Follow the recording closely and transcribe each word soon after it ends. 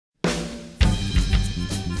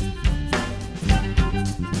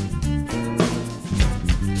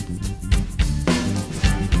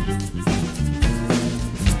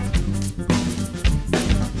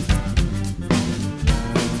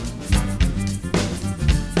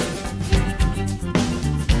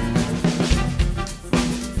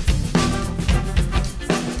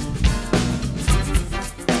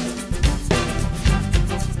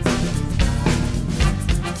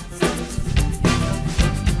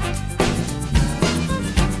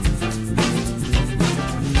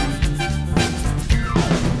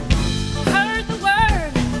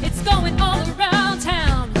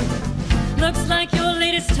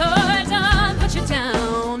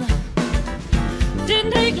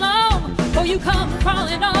Didn't take long for you come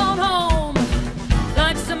crawling on home,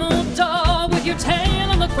 like some old dog with your tail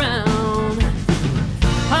on the ground.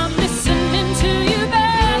 I'm listening to you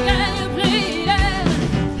beg and you pleading.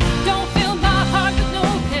 Don't fill my heart with no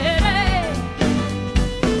pity.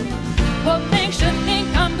 What makes you think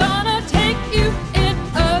I'm gonna take you in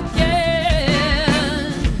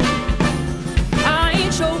again? I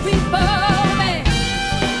ain't your repo man.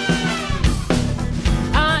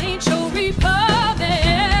 I ain't your repo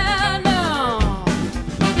man, no.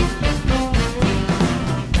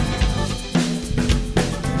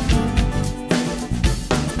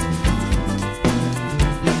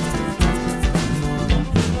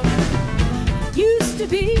 Used to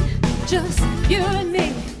be just you and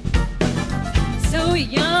me, so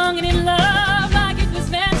young and in love like it was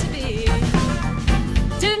meant to be.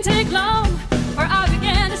 Didn't take long for I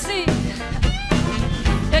began to see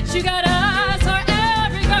that you got eyes for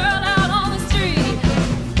every girl out on the street.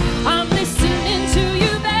 I'm listening to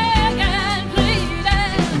you beg and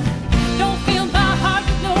pleading. Don't fill my heart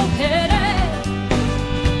with no pity.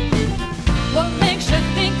 What makes you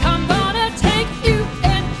think I'm gonna take you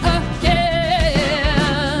in again?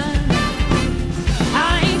 I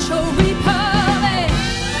ain't your repo man.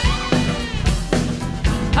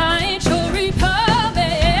 I ain't your repo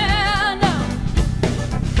man, no.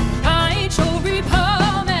 I ain't your repo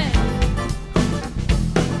man.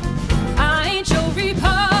 I ain't your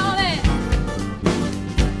repo man.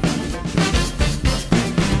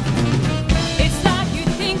 It's like you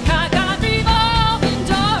think I got revolving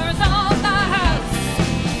doors on my house,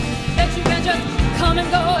 that you can just come and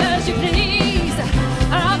go as you please.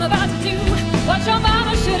 I'm about to do what your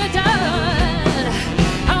mama should have done.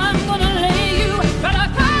 I'm gonna lay you right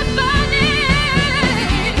across my knee.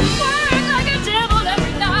 Work like a devil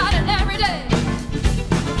every night and every day.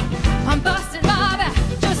 I'm busting my back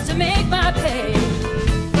just to make my pay.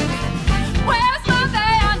 Where's my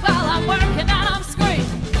van while I'm working and I'm screaming?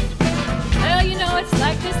 Well, you know it's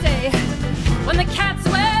like they say, when the cat's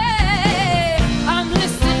away, I'm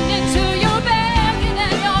listening to your begging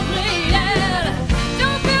and your pleading.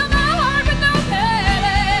 Don't fill my heart with no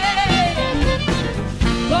pity.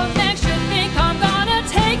 What makes you think I'm gonna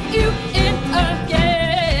take you in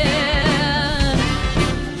again?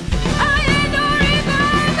 I ain't no repo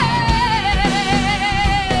man.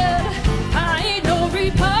 I ain't no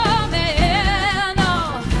repo man, no.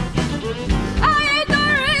 I ain't no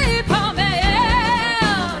repo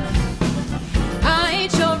man. I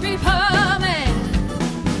ain't your repo man.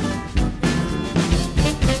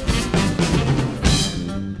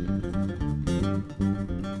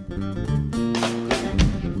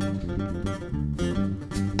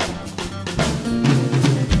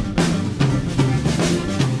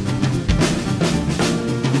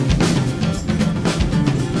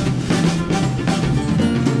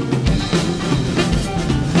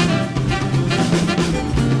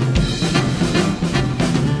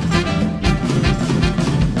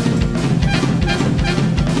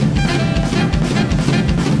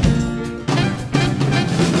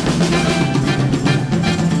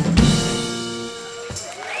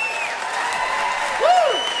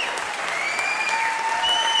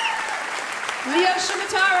 Leo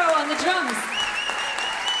Shimataro on the drums.